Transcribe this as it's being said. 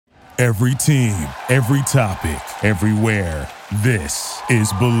Every team, every topic, everywhere. This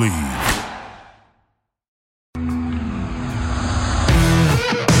is Believe.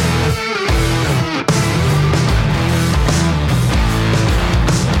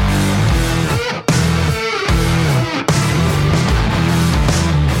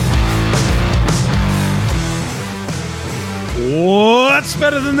 What's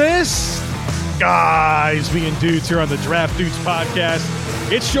better than this? Guys being dudes here on the Draft Dudes podcast.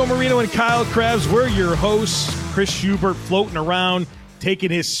 It's Joe Marino and Kyle Krabs. We're your hosts. Chris Schubert floating around, taking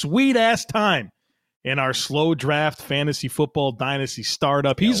his sweet-ass time in our slow draft fantasy football dynasty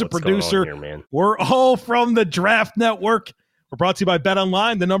startup. He's a producer. Here, man? We're all from the Draft Network. We're brought to you by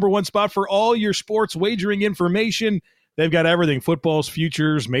BetOnline, the number one spot for all your sports wagering information. They've got everything: football's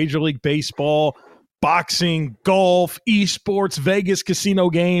futures, Major League Baseball, boxing, golf, esports, Vegas casino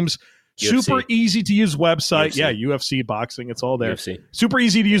games. UFC. Super easy to use website. UFC. Yeah, UFC, boxing, it's all there. UFC. Super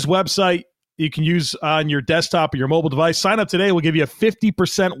easy to use website. You can use on your desktop or your mobile device. Sign up today. We'll give you a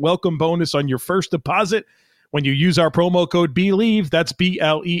 50% welcome bonus on your first deposit when you use our promo code BELIEVE. That's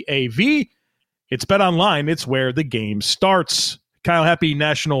BLEAV. It's BetOnline. It's where the game starts. Kyle, happy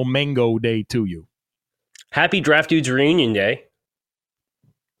National Mango Day to you. Happy Draft Dudes Reunion Day.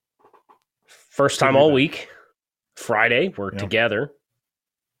 First time all week. Friday, we're together.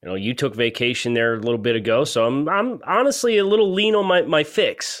 You know, you took vacation there a little bit ago, so I'm honestly a little lean on my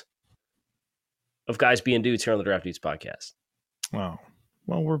fix of guys being dudes here on the Draft Dudes podcast. Wow.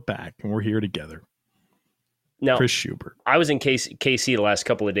 Well, we're back and we're here together. Now, Chris Schubert. I was in KC the last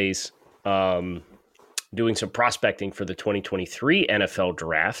couple of days doing some prospecting for the 2023 NFL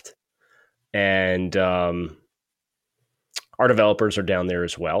Draft, and our developers are down there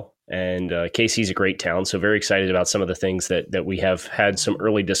as well. And KC's a great town, so very excited about some of the things that we have had some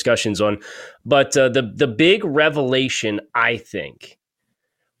early discussions on. But the big revelation, I think,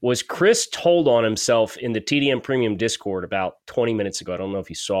 was Chris told on himself in the TDM Premium Discord about 20 minutes ago. I don't know if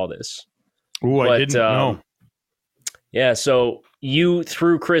you saw this. Ooh, I didn't know. Yeah, so you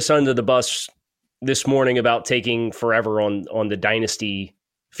threw Chris under the bus this morning about taking forever on the Dynasty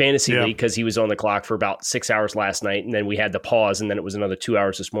Fantasy League because he was on the clock for about 6 hours last night, and then we had the pause, and then it was another 2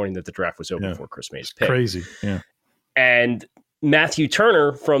 hours this morning that the draft was over before Chris made his pick. Crazy, yeah. And Matthew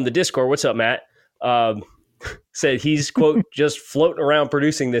Turner from the Discord, what's up, Matt, said he's, quote, just floating around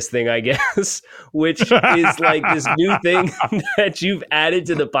producing this thing, I guess, which is like this new thing that you've added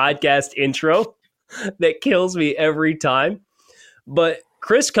to the podcast intro that kills me every time. But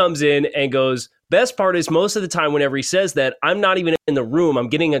Chris comes in and goes, best part is most of the time whenever he says that, I'm not even in the room. I'm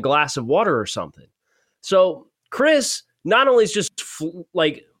getting a glass of water or something. So Chris not only is just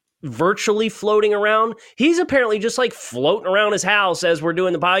virtually floating around, he's apparently just like floating around his house as we're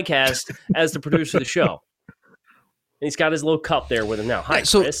doing the podcast as the producer of the show. And he's got his little cup there with him now. Hi,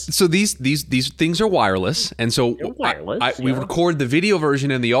 Chris. So these things are wireless, and so we record the video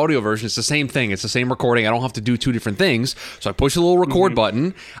version and the audio version. It's the same thing. It's the same recording. I don't have to do two different things. So I push the little record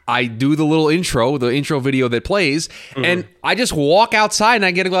button. I do the little intro, the intro video that plays, and I just walk outside and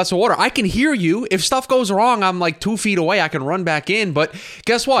I get a glass of water. I can hear you. If stuff goes wrong, I'm like 2 feet away. I can run back in. But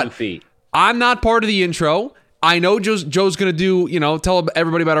guess what? 2 feet. I'm not part of the intro. I know Joe's going to do, tell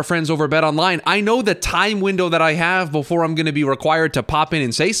everybody about our friends over at BetOnline. I know the time window that I have before I'm going to be required to pop in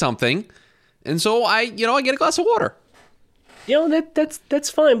and say something. And so I get a glass of water.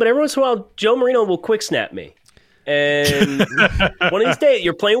 That's fine. But every once in a while, Joe Marino will quick snap me. And one of these days,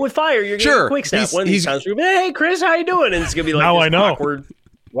 you're playing with fire. You're getting a quick snap. One of these times, hey, Chris, how you doing? And it's going to be like this awkward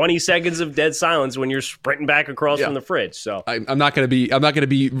 20 seconds of dead silence when you're sprinting back across from the fridge. So I'm not going to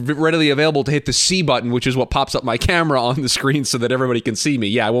be readily available to hit the C button, which is what pops up my camera on the screen so that everybody can see me.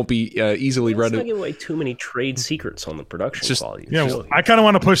 Yeah, I won't be easily ready. Let's not give away too many trade secrets on the production quality. Yeah, I kind of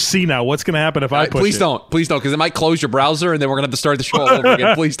want to push C now. What's going to happen if I push Please don't, because it might close your browser and then we're going to have to start the show all over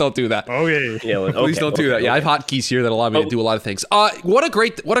again. Please don't do that. Please don't do that. Yeah, I have hotkeys here that allow me to do a lot of things. What a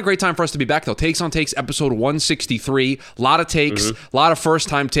great time for us to be back though. Takes on Takes, episode 163. A lot of takes, a lot of first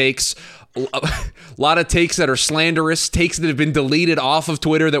time takes, a lot of takes that are slanderous, takes that have been deleted off of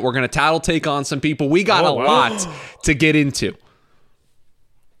Twitter that we're going to tattle take on some people. We got a lot to get into.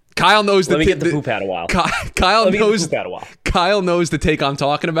 Kyle knows Let me get the poop out a while. Kyle knows the take I'm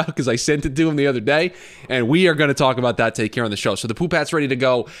talking about because I sent it to him the other day, and we are going to talk about that take here on the show. So the poop hat's ready to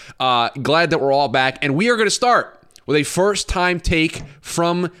go. Glad that we're all back, and we are going to start with a first-time take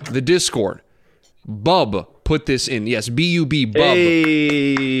from the Discord. Bub put this in. Yes, B-U-B, Bub.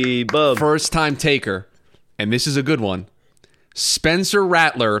 Hey, Bub. First-time taker, and this is a good one. Spencer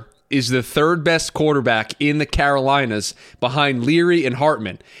Rattler is the third best quarterback in the Carolinas behind Leary and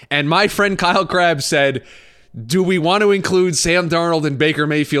Hartman. And my friend Kyle Krabs said, do we want to include Sam Darnold and Baker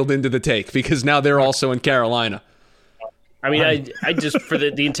Mayfield into the take? Because now they're also in Carolina. I mean, I just, for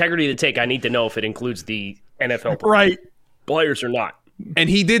the integrity of the take, I need to know if it includes the NFL players or not. And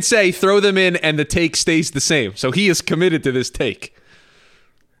he did say throw them in and the take stays the same. So he is committed to this take.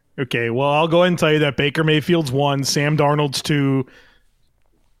 Okay, well, I'll go ahead and tell you that Baker Mayfield's 1, Sam Darnold's 2.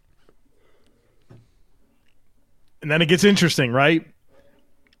 And then it gets interesting, right?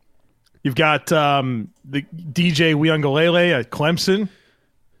 You've got the DJ Uiagalelei at Clemson.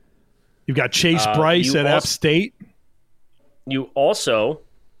 You've got Chase Bryce at App State. You also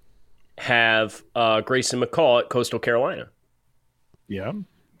have Grayson McCall at Coastal Carolina. Yeah,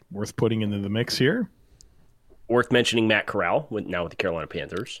 worth putting into the mix here. Worth mentioning Matt Corral, now with the Carolina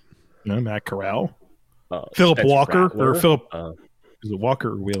Panthers. No, Matt Corral. Philip Spencer Walker. Rattler, or Philip. Is it Walker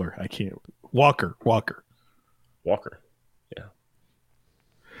or Wheeler? I can't. Walker. Yeah.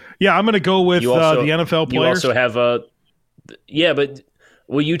 Yeah, I'm going to go with the NFL players. You also have but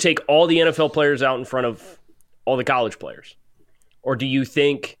will you take all the NFL players out in front of all the college players? Or do you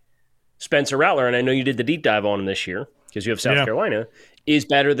think Spencer Rattler, and I know you did the deep dive on him this year because you have South Carolina, is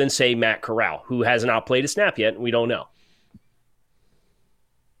better than, say, Matt Corral, who has not played a snap yet, and we don't know?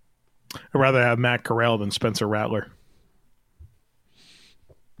 I'd rather have Matt Corral than Spencer Rattler.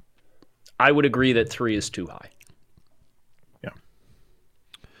 I would agree that 3 is too high. Yeah.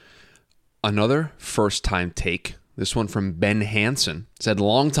 Another first-time take. This one from Ben Hansen. Said,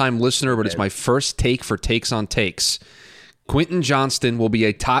 long-time listener, but it's my first take for Takes on Takes. Quentin Johnston will be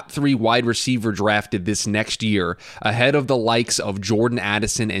a top 3 wide receiver drafted this next year, ahead of the likes of Jordan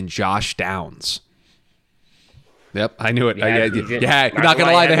Addison and Josh Downs. Yep, I knew it. Yeah, you're not going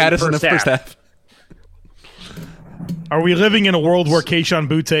to lie, they had us in the first half. Are we living in a world where Kayshon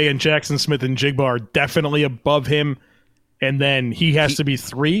Boutte and Jackson Smith and Jigba are definitely above him, and then he has to be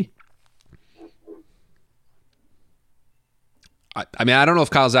 3? I mean, I don't know if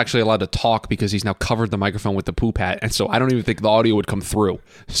Kyle's actually allowed to talk because he's now covered the microphone with the poop hat, and so I don't even think the audio would come through.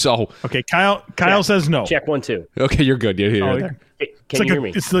 So okay, Kyle says no. Check 1, 2. Okay, you're good. You're there. Can you hear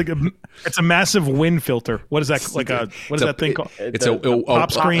me? It's a massive wind filter. What is that? What is that thing called? It's a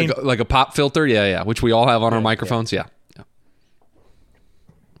pop screen, like a pop filter. Yeah, which we all have on our microphones. Yeah.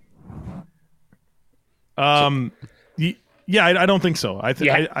 I don't think so. I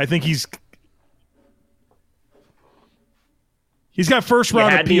think he's got first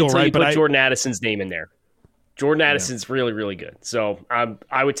round appeal, right? But Jordan Addison's name in there. Jordan Addison's really, really good. So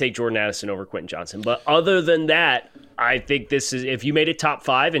I would take Jordan Addison over Quentin Johnston. But other than that, I think this is, if you made it top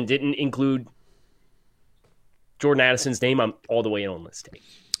 5 and didn't include Jordan Addison's name, I'm all the way in on this take.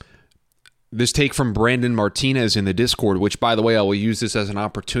 This take from Brandon Martinez in the Discord, which, by the way, I will use this as an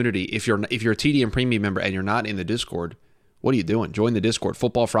opportunity. If you're a TDM Premium member and you're not in the Discord, what are you doing? Join the Discord.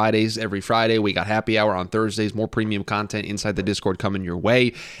 Football Fridays every Friday. We got happy hour on Thursdays. More premium content inside the Discord coming your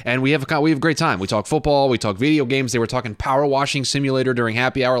way. And we have a great time. We talk football. We talk video games. They were talking power washing simulator during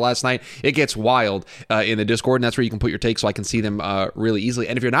happy hour last night. It gets wild in the Discord, and that's where you can put your takes so I can see them really easily.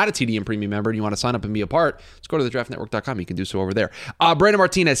 And if you're not a TDM Premium member and you want to sign up and be a part, just go to thedraftnetwork.com. You can do so over there. Brandon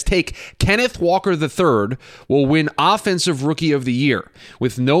Martinez take Kenneth Walker III will win Offensive Rookie of the Year.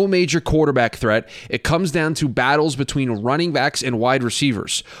 With no major quarterback threat, it comes down to battles between running backs and wide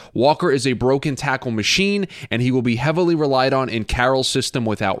receivers. Walker is a broken tackle machine, and he will be heavily relied on in Carroll's system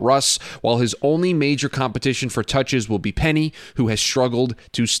without Russ, while his only major competition for touches will be Penny, who has struggled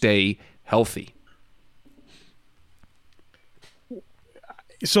to stay healthy.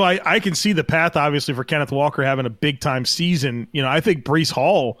 So I can see the path, obviously, for Kenneth Walker having a big-time season. You know, I think Breece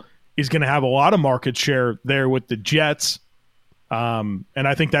Hall is going to have a lot of market share there with the Jets. And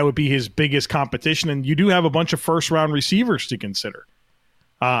I think that would be his biggest competition. And you do have a bunch of first-round receivers to consider.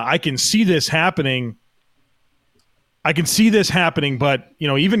 I can see this happening. But, you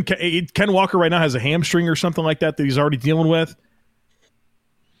know, even Ken Walker right now has a hamstring or something like that he's already dealing with.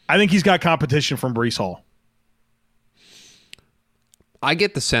 I think he's got competition from Breece Hall. I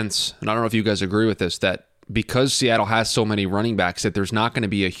get the sense, and I don't know if you guys agree with this, that because Seattle has so many running backs, that there's not going to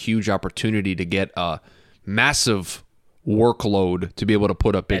be a huge opportunity to get a massive workload to be able to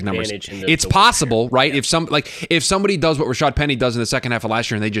put up big numbers. It's possible, right? If somebody does what Rashad Penny does in the second half of last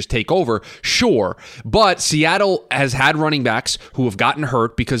year and they just take over, sure. But Seattle has had running backs who have gotten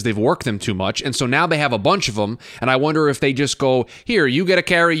hurt because they've worked them too much, and so now they have a bunch of them, and I wonder if they just go, here, you get a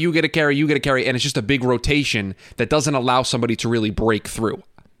carry, you get a carry, you get a carry, and it's just a big rotation that doesn't allow somebody to really break through.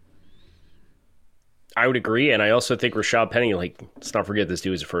 I would agree, and I also think Rashad Penny, let's not forget this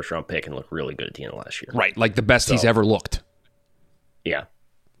dude was a first-round pick and looked really good at the end of last year. Right, like the best he's ever looked. Yeah.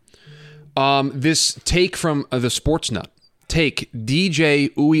 This take from the Sports Nut. take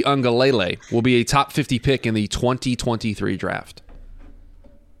DJ Uiagalelei will be a top 50 pick in the 2023 draft.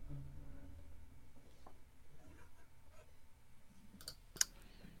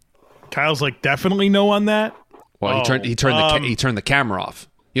 Kyle's like, definitely no on that. Well, he turned the camera off.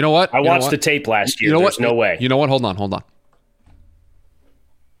 You know what? I watched the tape last year. You know There's no way. You know what? Hold on.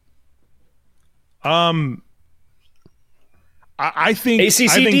 I think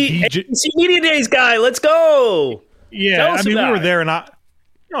ACC Media Days guy. Let's go. Yeah, we were there, and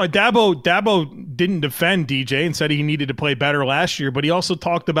Dabo didn't defend DJ and said he needed to play better last year, but he also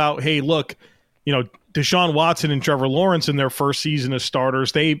talked about, hey, look, Deshaun Watson and Trevor Lawrence in their first season as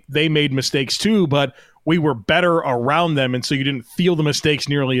starters, they made mistakes too, but we were better around them, and so you didn't feel the mistakes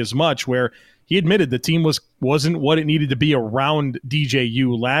nearly as much. Where he admitted the team wasn't what it needed to be around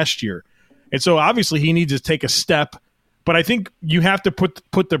DJU last year, and so obviously he needs to take a step. But I think you have to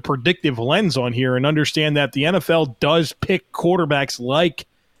put the predictive lens on here and understand that the NFL does pick quarterbacks like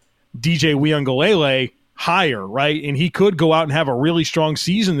DJ Uiagalelei higher, right? And he could go out and have a really strong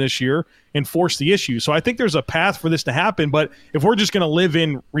season this year and force the issue. So I think there's a path for this to happen. But if we're just going to live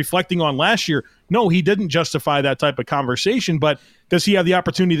in reflecting on last year, no, he didn't justify that type of conversation. But does he have the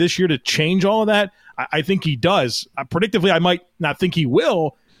opportunity this year to change all of that? I think he does. Predictively, I might not think he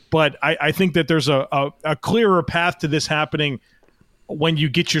will, but I think that there's a clearer path to this happening when you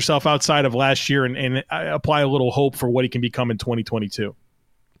get yourself outside of last year and apply a little hope for what he can become in 2022.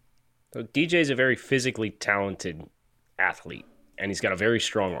 So DJ is a very physically talented athlete, and he's got a very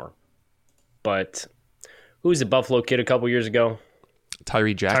strong arm. But who was the Buffalo kid a couple years ago?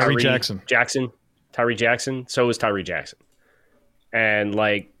 Tyree Jackson. Tyree Jackson. So was Tyree Jackson. And,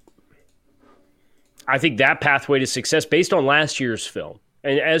 I think that pathway to success based on last year's film,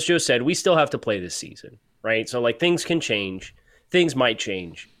 and as Joe said, we still have to play this season, right? So, things can change. Things might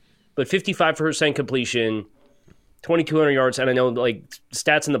change. But 55% completion, 2,200 yards, and I know,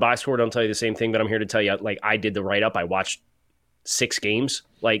 stats in the box score don't tell you the same thing, but I'm here to tell you, I did the write-up. I watched 6 games.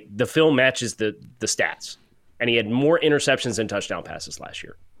 The film matches the stats. And he had more interceptions than touchdown passes last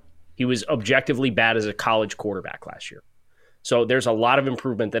year. He was objectively bad as a college quarterback last year. So there's a lot of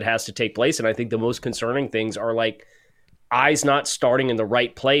improvement that has to take place, and I think the most concerning things are, eyes not starting in the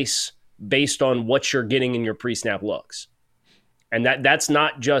right place based on what you're getting in your pre-snap looks. And that's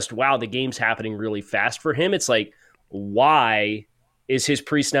not just, wow, the game's happening really fast for him. It's why is his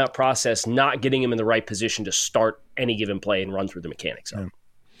pre-snap process not getting him in the right position to start any given play and run through the mechanics of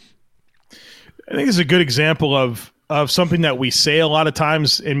it? I think it's a good example of something that we say a lot of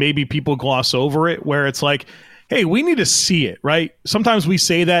times and maybe people gloss over it, where it's hey, we need to see it, right? Sometimes we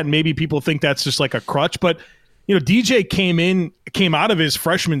say that and maybe people think that's just a crutch, but DJ came out of his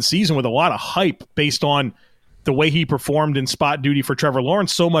freshman season with a lot of hype based on the way he performed in spot duty for Trevor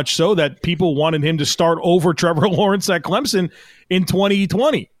Lawrence, so much so that people wanted him to start over Trevor Lawrence at Clemson in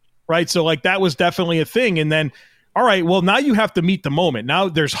 2020, right? So that was definitely a thing. And then, all right, well, now you have to meet the moment. Now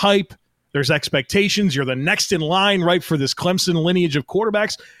there's hype, there's expectations. You're the next in line, right, for this Clemson lineage of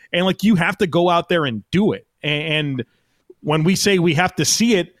quarterbacks. And you have to go out there and do it. And when we say we have to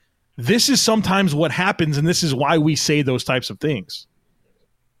see it, this is sometimes what happens, and this is why we say those types of things.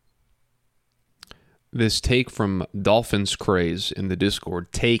 This take from Dolphins Craze in the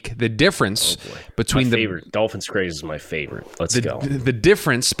Discord. Take the difference between Dolphins Craze is my favorite. Let's go. The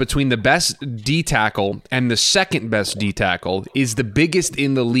difference between the best D tackle and the second best D tackle is the biggest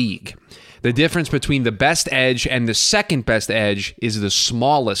in the league. The difference between the best edge and the second best edge is the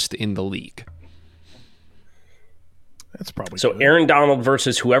smallest in the league. That's probably so. Good. Aaron Donald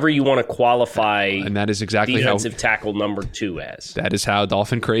versus whoever you want to qualify, and that is exactly defensive tackle number 2 as. That is how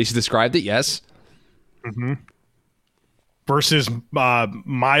Dolphin Craze described it. Yes. Mm-hmm. Versus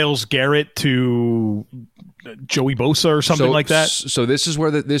Myles Garrett to Joey Bosa or something like that. So this is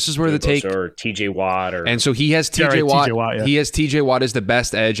where the take or TJ Watt and so he has TJ Watt. Yeah. He has TJ Watt as the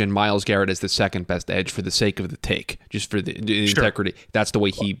best edge and Myles Garrett as the second best edge for the sake of the take, just for the integrity. That's the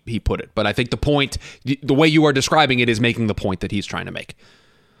way he put it. But I think the point, the way you are describing it, is making the point that he's trying to make.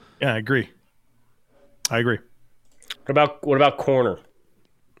 Yeah, I agree. What about corner?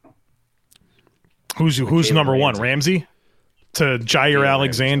 Who's number 1? Ramsey to Jair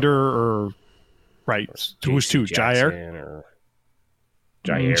Alexander or right? Who's 2? Jair.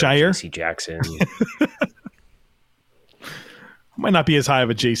 JC Jackson. Might not be as high of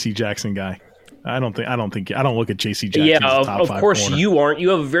a JC Jackson guy. I don't look at JC Jackson. Yeah, as a top of 5 course corner. you aren't. You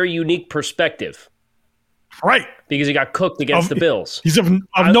have a very unique perspective. Right. Because he got cooked against the Bills. He's of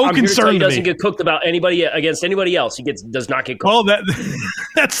no concern to me. He doesn't get cooked against anybody else. He does not get cooked. Well,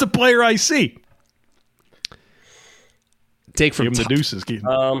 that's the player I see. Take from the deuces.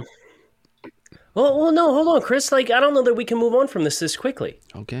 Well, no, hold on, Chris. Like, I don't know that we can move on from this quickly.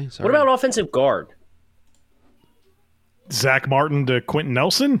 Okay, sorry. What about offensive guard? Zach Martin to Quentin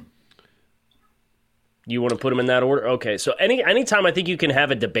Nelson? You want to put him in that order? Okay, so anytime I think you can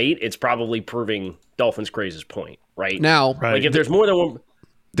have a debate, it's probably proving Dolphins Craze's point, right? Now, like if there's more than one...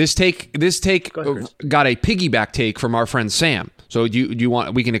 This take got a piggyback take from our friend Sam. So you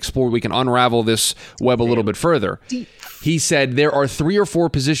want we can unravel this web a little bit further. He said there are 3 or 4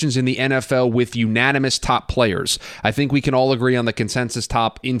 positions in the NFL with unanimous top players. I think we can all agree on the consensus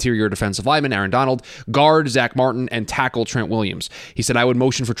top interior defensive lineman, Aaron Donald, guard, Zach Martin, and tackle, Trent Williams. He said, I would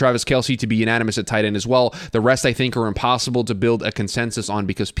motion for Travis Kelce to be unanimous at tight end as well. The rest I think are impossible to build a consensus on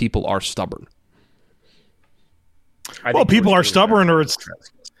because people are stubborn. Well, people are stubborn or it's...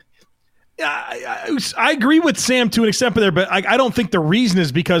 I agree with Sam to an extent there, but I don't think the reason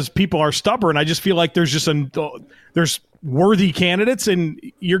is because people are stubborn. I just feel like there's there's worthy candidates, and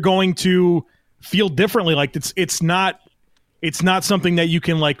you're going to feel differently. Like it's not something that you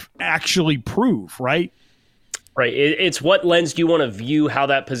can like actually prove, right? Right. It's what lens do you want to view how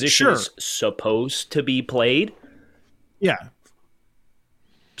that position is supposed to be played? Yeah.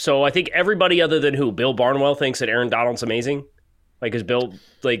 So I think everybody other than who? Bill Barnwell thinks that Aaron Donald's amazing. Like, because Bill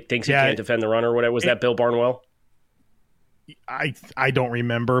thinks he can't defend the run or whatever. Was that Bill Barnwell? I don't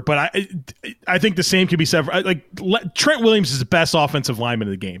remember, but I think the same could be said for, Trent Williams is the best offensive lineman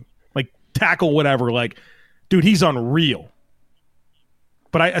in the game. Like, tackle, whatever. Like, dude, he's unreal.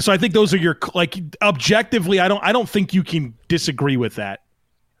 But I think those are your, like, objectively, I don't think you can disagree with that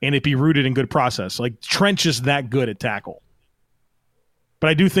and it be rooted in good process. Like, Trent's just that good at tackle. But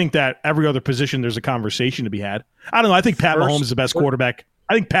I do think that every other position there's a conversation to be had. I don't know. I think Pat Mahomes is the best quarterback.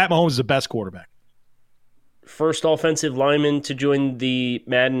 I think Pat Mahomes is the best quarterback. First offensive lineman to join the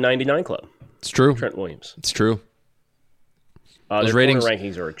Madden 99 club. It's true. Trent Williams. It's true. Those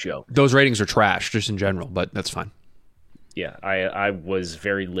rankings are a joke. Those ratings are trash just in general, but that's fine. Yeah, I was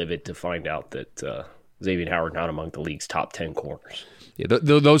very livid to find out that Xavier Howard not among the league's top 10 corners. Yeah,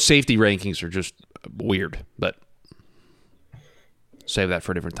 those safety rankings are just weird, but... Save that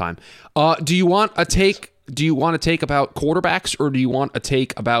for a different time. Do you want a take about quarterbacks, or do you want a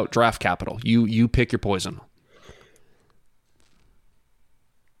take about draft capital? You pick your poison.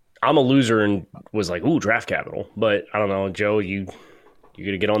 I'm a loser and was like, ooh, draft capital. But I don't know, Joe, you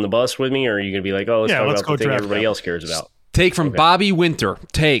gonna get on the bus with me, or are you gonna be like, oh, let's talk about the thing everybody else cares about? Take from Bobby Winter.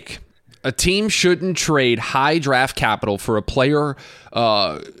 Take. A team shouldn't trade high draft capital for a player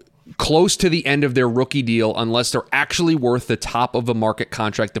close to the end of their rookie deal unless they're actually worth the top of a market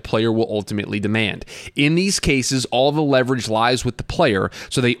contract the player will ultimately demand. In these cases, all the leverage lies with the player,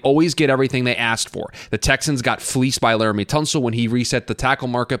 so they always get everything they asked for. The Texans got fleeced by Laramie Tunsil when he reset the tackle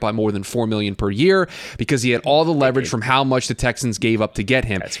market by more than $4 million per year because he had all the leverage from how much the Texans gave up to get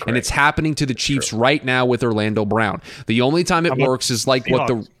him. And it's happening to the Chiefs right now with Orlando Brown. The only time it works is like what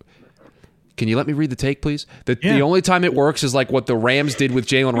the... Can you let me read the take, please? The only time it works is like what the Rams did with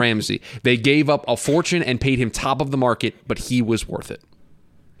Jalen Ramsey. They gave up a fortune and paid him top of the market, but he was worth it.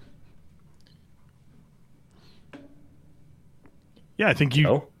 Yeah, I think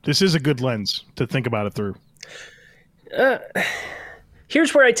this is a good lens to think about it through.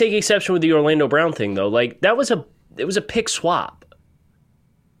 Here's where I take exception with the Orlando Brown thing, though. Like, it was a pick swap.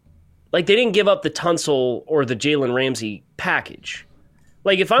 Like, they didn't give up the Tunsil or the Jalen Ramsey package.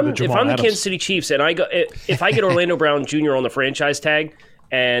 Like, if I'm the Kansas City Chiefs and if I get Orlando Brown Jr. on the franchise tag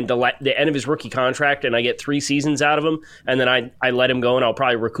and the end of his rookie contract and I get 3 seasons out of him and then I let him go and I'll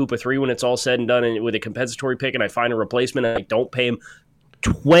probably recoup a 3 when it's all said and done and with a compensatory pick and I find a replacement and I don't pay him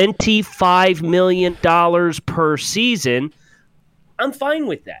 $25 million per season, I'm fine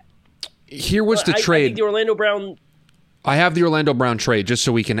with that. Here was the trade. I think the Orlando Brown... I have the Orlando Brown trade just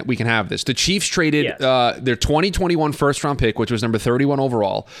so we can have this. The Chiefs traded their 2021 first-round pick, which was number 31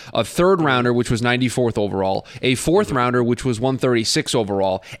 overall, a third-rounder, which was 94th overall, a fourth-rounder, which was 136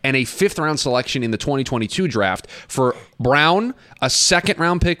 overall, and a fifth-round selection in the 2022 draft for Brown, a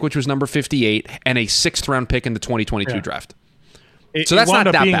second-round pick, which was number 58, and a sixth-round pick in the 2022 draft. So that's not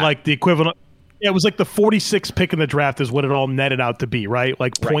that bad. Like the equivalent. Yeah, it was like the 46th pick in the draft is what it all netted out to be, right?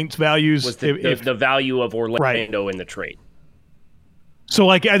 Like points values. Was the value of Orlando in the trade. So,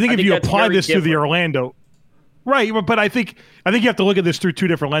 like, I think if you apply this to the Orlando, right? But I think you have to look at this through 2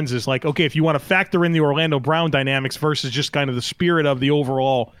 different lenses. Like, okay, if you want to factor in the Orlando Brown dynamics versus just kind of the spirit of the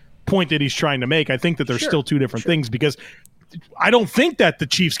overall point that he's trying to make, I think that there's still 2 different things because I don't think that the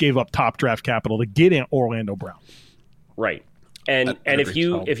Chiefs gave up top draft capital to get in Orlando Brown. Right. And if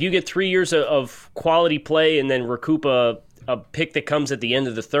you get 3 years of quality play and then recoup a pick that comes at the end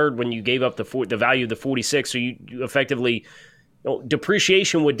of the third when you gave up the value of the 46, so you effectively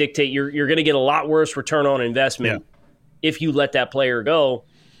depreciation would dictate you're going to get a lot worse return on investment if you let that player go,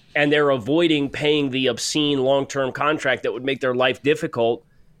 and they're avoiding paying the obscene long-term contract that would make their life difficult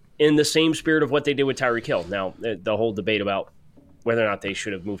in the same spirit of what they did with Tyreek Hill. Now, the whole debate about whether or not they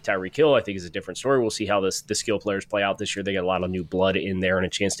should have moved Tyreek Hill, I think, is a different story. We'll see how the skill players play out this year. They get a lot of new blood in there and a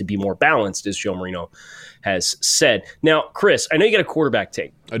chance to be more balanced, as Joe Marino has said. Now, Chris, I know you got a quarterback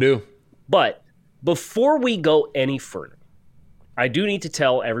take. I do. But before we go any further, I do need to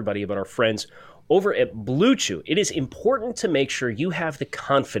tell everybody about our friends over at Blue Chew. It is important to make sure you have the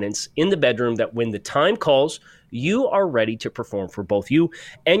confidence in the bedroom that when the time calls, you are ready to perform for both you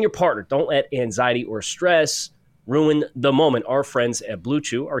and your partner. Don't let anxiety or stress ruin the moment. Our friends at Blue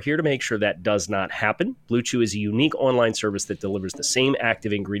Chew are here to make sure that does not happen. Blue Chew is a unique online service that delivers the same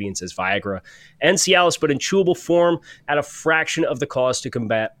active ingredients as Viagra and Cialis, but in chewable form at a fraction of the cost to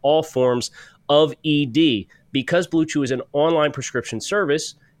combat all forms of ED. Because Blue Chew is an online prescription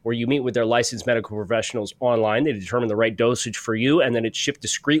service where you meet with their licensed medical professionals online, they determine the right dosage for you, and then it's shipped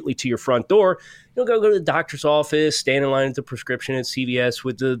discreetly to your front door. You'll go to the doctor's office, stand in line at the prescription at CVS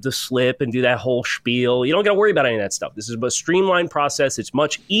with the slip and do that whole spiel. You don't got to worry about any of that stuff. This is a streamlined process. It's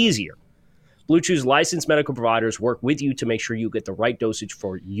much easier. Blue Chew's licensed medical providers work with you to make sure you get the right dosage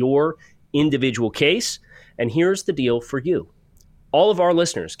for your individual case. And here's the deal for you. All of our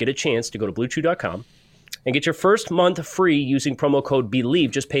listeners get a chance to go to BlueChew.com and get your first month free using promo code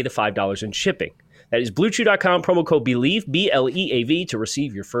BELIEVE. Just pay the $5 in shipping. That is BlueChew.com, promo code BELIEVE, BLEAV, to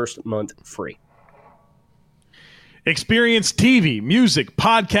receive your first month free. Experience TV, music,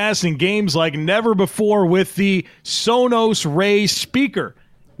 podcasts, and games like never before with the Sonos Ray speaker.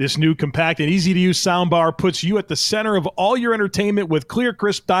 This new compact and easy-to-use soundbar puts you at the center of all your entertainment with clear,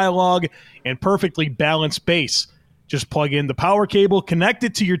 crisp dialogue and perfectly balanced bass. Just plug in the power cable, connect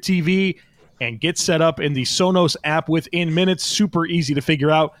it to your TV, and get set up in the Sonos app within minutes. Super easy to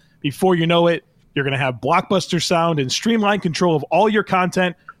figure out. Before you know it, you're going to have blockbuster sound and streamlined control of all your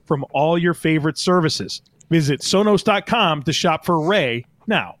content from all your favorite services. Visit Sonos.com to shop for Ray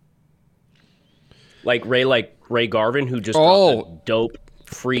now. Like Ray Garvin, who just dropped a dope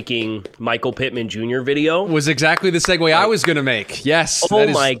freaking Michael Pittman Jr. video. Was exactly the segue I was going to make. Yes. Oh,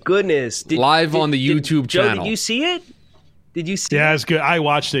 my goodness. Live on the YouTube channel. Joe, did you see it? Did you see it? Yeah, it's good. I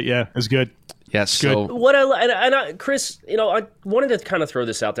watched it. Yeah, it's good. Yes. Good. So Chris, I wanted to kind of throw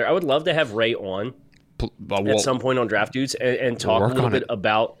this out there. I would love to have Ray on at some point on Draft Dudes and talk a little bit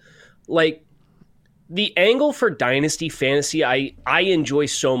about like the angle for Dynasty Fantasy. I enjoy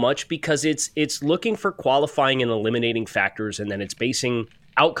so much because it's looking for qualifying and eliminating factors, and then it's basing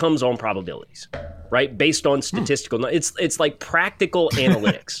outcomes on probabilities, right? Based on statistical. It's like practical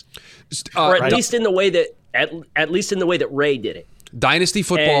analytics, or at least in the way that at least in the way that Ray did it. Dynasty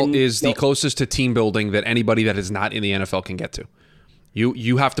football is the closest to team building that anybody that is not in the NFL can get to.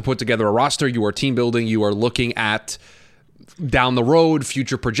 You have to put together a roster. You are team building. You are looking at down the road,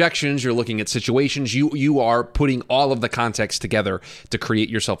 future projections. You're looking at situations. You are putting all of the context together to create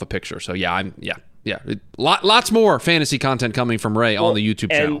yourself a picture. So lots more fantasy content coming from Ray on the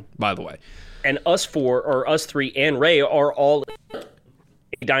YouTube channel, by the way. And us three and Ray are all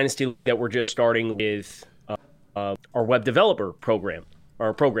a dynasty that we're just starting with our web developer program,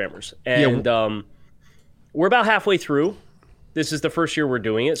 our programmers. And we're about halfway through. This is the first year we're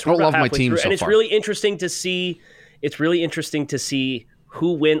doing it. So we're about halfway through. And it's really interesting to see. It's really interesting to see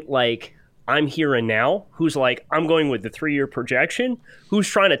who went like, I'm here and now, who's like, I'm going with the 3-year projection, who's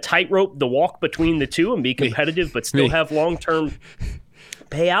trying to tightrope the walk between the two and be competitive but still have long-term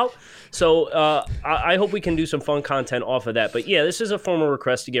payout. So I hope we can do some fun content off of that. But yeah, this is a formal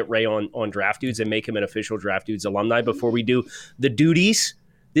request to get Ray on Draft Dudes and make him an official Draft Dudes alumni before we do the duties.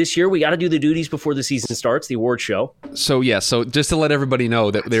 This year, we got to do the duties before the season starts, the award show. So just to let everybody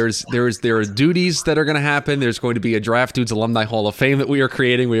know that there are duties that are going to happen. There's going to be a Draft Dudes Alumni Hall of Fame that we are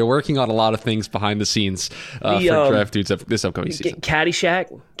creating. We are working on a lot of things behind the scenes for Draft Dudes this upcoming season.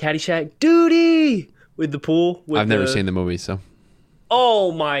 Caddyshack, duty with the pool. I've never seen the movie, so.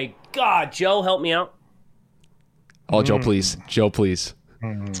 Oh my God, Joe, help me out. Oh, Joe, please.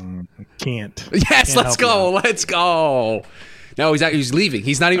 Can't. Yes, let's go. No, he's leaving.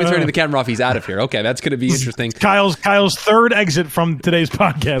 He's not even turning the camera off. He's out of here. Okay, that's going to be interesting. Kyle's third exit from today's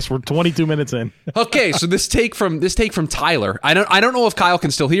podcast. We're 22 minutes in. Okay, so this take from Tyler. I don't know if Kyle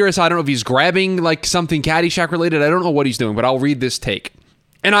can still hear us. I don't know if he's grabbing like something Caddyshack related. I don't know what he's doing, but I'll read this take,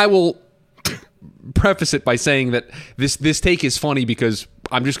 and I will preface it by saying that this take is funny because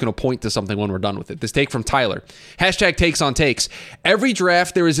I'm just going to point to something when we're done with it. This take from Tyler. Hashtag takes on takes. Every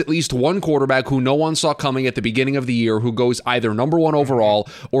draft, there is at least one quarterback who no one saw coming at the beginning of the year who goes either number 1 overall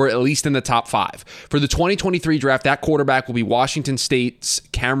or at least in the top 5. For the 2023 draft, that quarterback will be Washington State's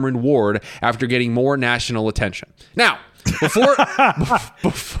Cameron Ward after getting more national attention. Now, before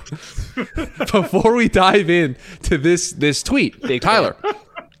we dive in to this tweet, Tyler,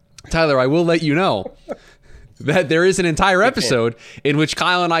 I will let you know that there is an entire episode in which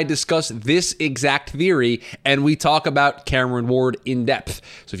Kyle and I discuss this exact theory, and we talk about Cameron Ward in depth.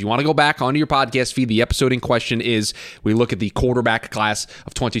 So if you want to go back onto your podcast feed, the episode in question is, we look at the quarterback class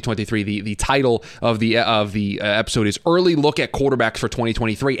of 2023. The title of the episode is Early Look at Quarterbacks for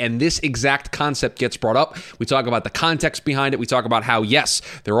 2023, and this exact concept gets brought up. We talk about the context behind it. We talk about how, yes,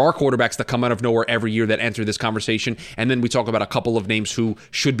 there are quarterbacks that come out of nowhere every year that enter this conversation, and then we talk about a couple of names who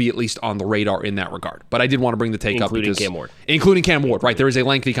should be at least on the radar in that regard. But I did want to bring the take up because including Cam Ward, right? There is a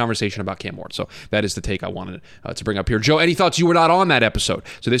lengthy conversation about Cam Ward, so that is the take I wanted to bring up here. Joe, any thoughts? You were not on that episode,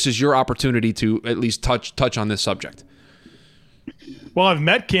 so this is your opportunity to at least touch on this subject. Well, I've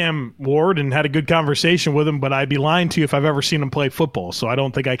met Cam Ward and had a good conversation with him, but I'd be lying to you if I've ever seen him play football, so I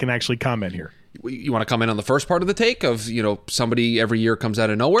don't think I can actually comment here. You want to comment on the first part of the take of, somebody every year comes out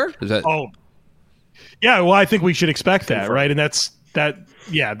of nowhere? Is that? Oh, yeah. Well, I think we should expect that, right? And that's that.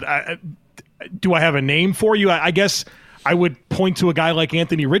 Yeah. Do I have a name for you? I guess I would point to a guy like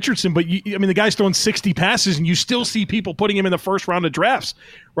Anthony Richardson, but the guy's throwing 60 passes and you still see people putting him in the first round of drafts,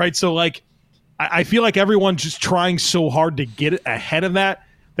 right? So I feel like everyone's just trying so hard to get ahead of that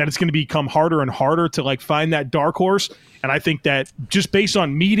it's going to become harder and harder to find that dark horse. And I think that just based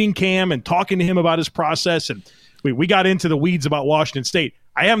on meeting Cam and talking to him about his process, and we got into the weeds about Washington State.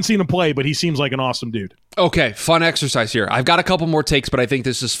 I haven't seen him play, but he seems like an awesome dude. Okay, fun exercise here. I've got a couple more takes, but I think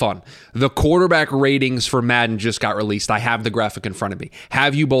this is fun. The quarterback ratings for Madden just got released. I have the graphic in front of me.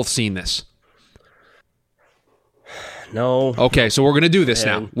 Have you both seen this? No. Okay, so we're going to do this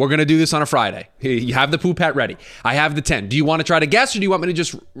now. We're going to do this on a Friday. You have the poop hat ready. I have the 10. Do you want to try to guess, or do you want me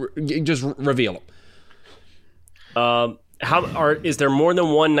to just reveal them? Is there more than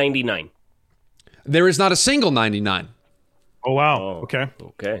 199? There is not a single 99. Oh, wow.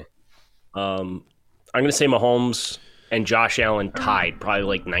 Okay. I'm going to say Mahomes and Josh Allen tied,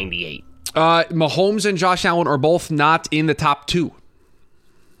 probably 98. Mahomes and Josh Allen are both not in the top 2.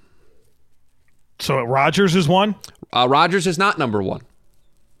 So Rodgers is 1? Rodgers is not number 1.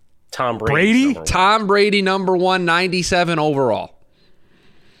 Tom Brady? Tom Brady, number 1, 97 overall.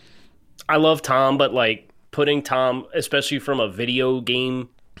 I love Tom, but putting Tom, especially from a video game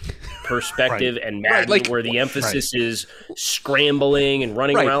perspective right. and Madden, where the emphasis is scrambling and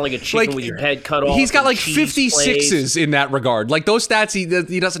running around like a chicken with your head cut off. He's got 56s in that regard. Those stats,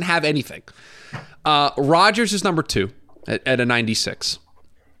 he doesn't have anything. Rodgers is number 2 at a 96.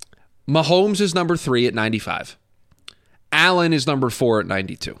 Mahomes is number 3 at 95. Allen is number 4 at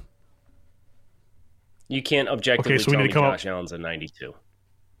 92. You can't objectively tell me Josh Allen's at 92.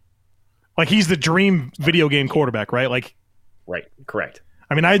 He's the dream video game quarterback, right? Right, correct.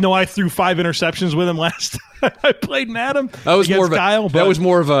 I threw 5 interceptions with him last time I played Madden. That was more of Kyle, that was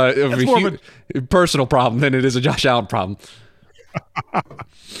more of a personal problem than it is a Josh Allen problem.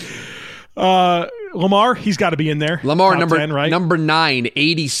 Lamar, he's got to be in there. Lamar, number 10, right? Number 9,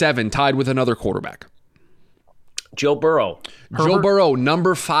 87, tied with another quarterback. Joe Burrow. Joe Burrow,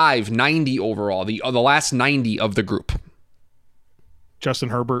 number 5, 90 overall, the last 90 of the group. Justin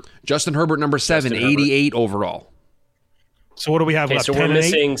Herbert, number 7, 88 overall. So what do we have left? So we're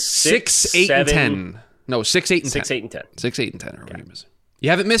missing 6, 8, and 10. No, 6, 8, and 10. 6, 8, and 10. 6, 8, and 10 are what you're missing. You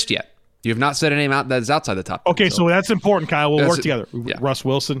haven't missed yet. You have not said a name out that is outside the top 10. Okay, so that's important, Kyle. We'll work together. Yeah. Russ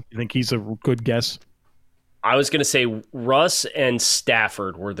Wilson, you think he's a good guess? I was going to say Russ and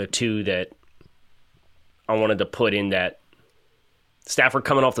Stafford were the two that I wanted to put in that. Stafford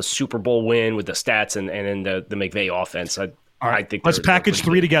coming off the Super Bowl win with the stats and then the McVay offense. I think let's package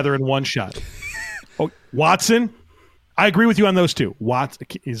 3 together in one shot. Watson, I agree with you on those two. Are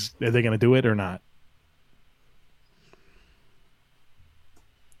they going to do it or not?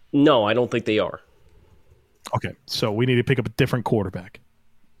 No, I don't think they are. Okay, so we need to pick up a different quarterback.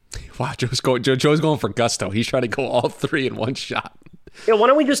 Wow, Joe's going for gusto. He's trying to go all 3 in one shot. Yeah, why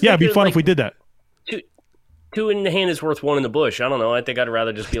don't we just? Yeah, it'd be fun if we did that. 2 in the hand is worth 1 in the bush. I don't know. I think I'd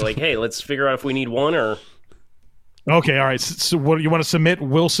rather just be hey, let's figure out if we need 1 or. Okay, all right. So what you want to submit?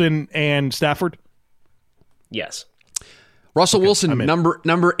 Wilson and Stafford? Yes. Russell Wilson,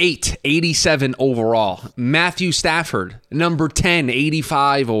 number 8, 87 overall. Matthew Stafford, number 10,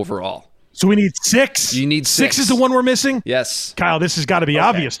 85 overall. So we need 6. You need 6. 6 is the one we're missing? Yes. Kyle, this has got to be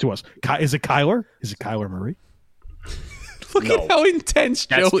obvious to us. Is it Kyler? Is it Kyler Murray? Look at how intense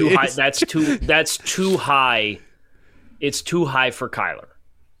Joe is. That's too high. It's too high for Kyler.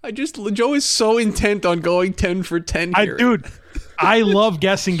 Joe is so intent on going 10 for 10 here. Dude, I love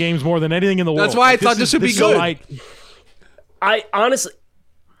guessing games more than anything in the world. That's why I thought this would be good. I honestly,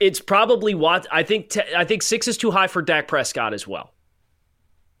 it's probably what I think 6 is too high for Dak Prescott as well.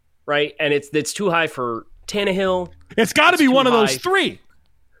 Right? And it's too high for Tannehill. It's got to be one of those three.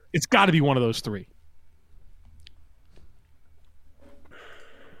 It's got to be one of those three.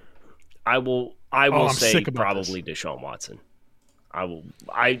 I will say probably Deshaun Watson.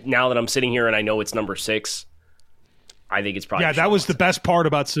 Now that I'm sitting here and I know it's number 6, I think it's probably Deshaun that was Watson. The best part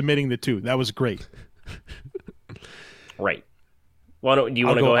about submitting the 2. That was great. Right. Do you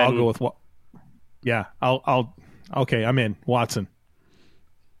want to go ahead? I'll go with what? Yeah, okay, I'm in. Watson.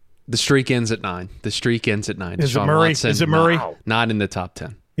 The streak ends at 9. Is it Murray? Watson, is it Murray? Not in the top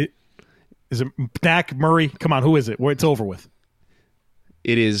 10. Is it Dak, Murray? Come on, who is it? It's over with.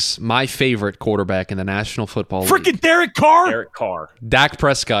 It is my favorite quarterback in the National Football League. Freaking Derek Carr? Derek Carr. Dak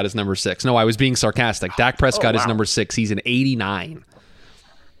Prescott is number 6. No, I was being sarcastic. Dak Prescott is number 6. He's an 89.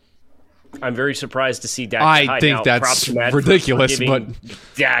 I'm very surprised to see Dak. I think that's ridiculous, but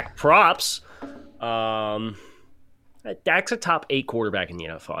Dak props. Dak's a top 8 quarterback in the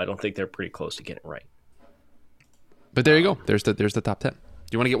NFL. I don't think they're pretty close to getting it right. But there you go. There's the top 10. Do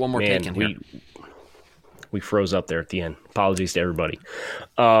you want to get one more take in here? We froze up there at the end. Apologies to everybody.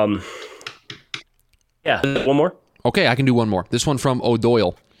 Yeah, one more. Okay, I can do one more. This one from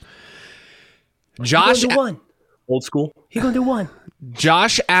O'Doyle. Josh, one. Old school. He's gonna do one.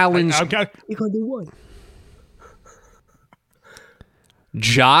 Josh Allen's. He's gonna do one.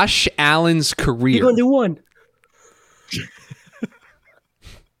 Josh Allen's career. He's gonna do one.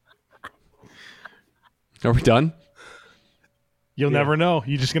 Are we done? You'll never know.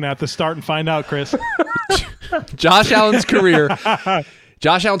 You're just going to have to start and find out, Chris. Josh Allen's career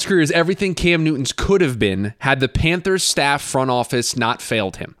is everything Cam Newton's could have been had the Panthers staff front office not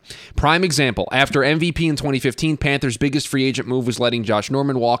failed him. Prime example, after MVP in 2015, Panthers' biggest free agent move was letting Josh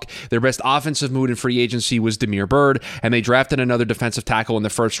Norman walk. Their best offensive move in free agency was Damiere Byrd, and they drafted another defensive tackle in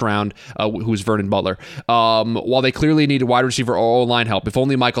the first round, who was Vernon Butler. While they clearly needed wide receiver or O-line help, if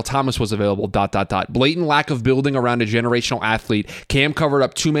only Michael Thomas was available, ... Blatant lack of building around a generational athlete. Cam covered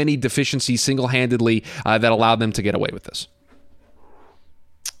up too many deficiencies single-handedly that allowed them to get away with this.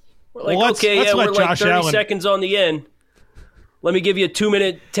 We're like, we're like 30 seconds on the end. Let me give you a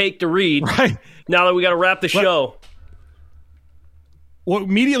 2-minute take to read. Right. Now that we got to wrap the show. What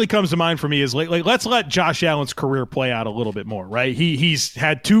immediately comes to mind for me is like let's let Josh Allen's career play out a little bit more, right? He's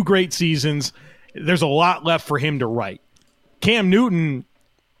had 2 great seasons. There's a lot left for him to write. Cam Newton,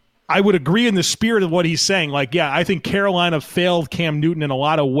 I would agree in the spirit of what he's saying. Like, yeah, I think Carolina failed Cam Newton in a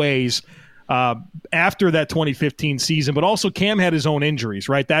lot of ways after that 2015 season, but also Cam had his own injuries,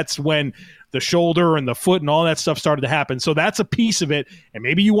 right? That's when the shoulder and the foot and all that stuff started to happen. So that's a piece of it. And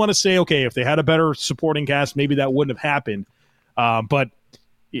maybe you want to say, okay, if they had a better supporting cast, maybe that wouldn't have happened. But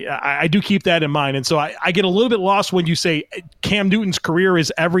yeah, I do keep that in mind. And so I get a little bit lost when you say Cam Newton's career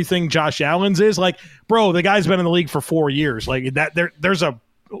is everything Josh Allen's is. Like, bro, the guy's been in the league for 4 years. Like that, there's a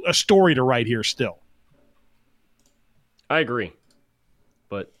story to write here still. I agree.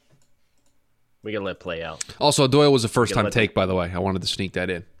 But we can let it play out. Also, Doyle was a first-time take, by the way. I wanted to sneak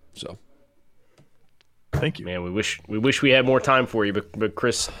that in. So, thank you, man. We wish we had more time for you, but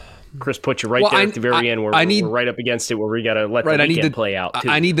Chris put you there at the very end. We're right up against it, where we got to let the weekend play out. Too.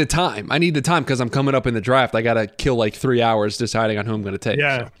 I need the time. Because I'm coming up in the draft. I got to kill like 3 hours deciding on who I'm going to take.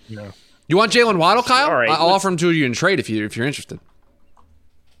 Yeah. So. Yeah. You want Jalen Waddle, Kyle? All right, I'll offer him to you in trade if you're interested.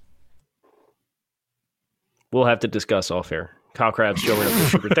 We'll have to discuss off air. Kyle Krabs, Joe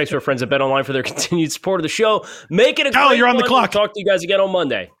Reynolds. Thanks to our friends at BetOnline for their continued support of the show. Make it a great you're on the clock. We'll talk to you guys again on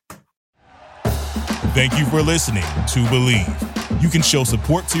Monday. Thank you for listening to Believe. You can show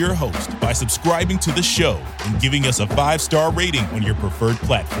support to your host by subscribing to the show and giving us a 5-star rating on your preferred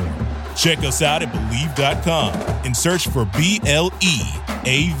platform. Check us out at Believe.com and search for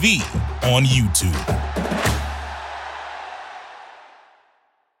BLEAV on YouTube.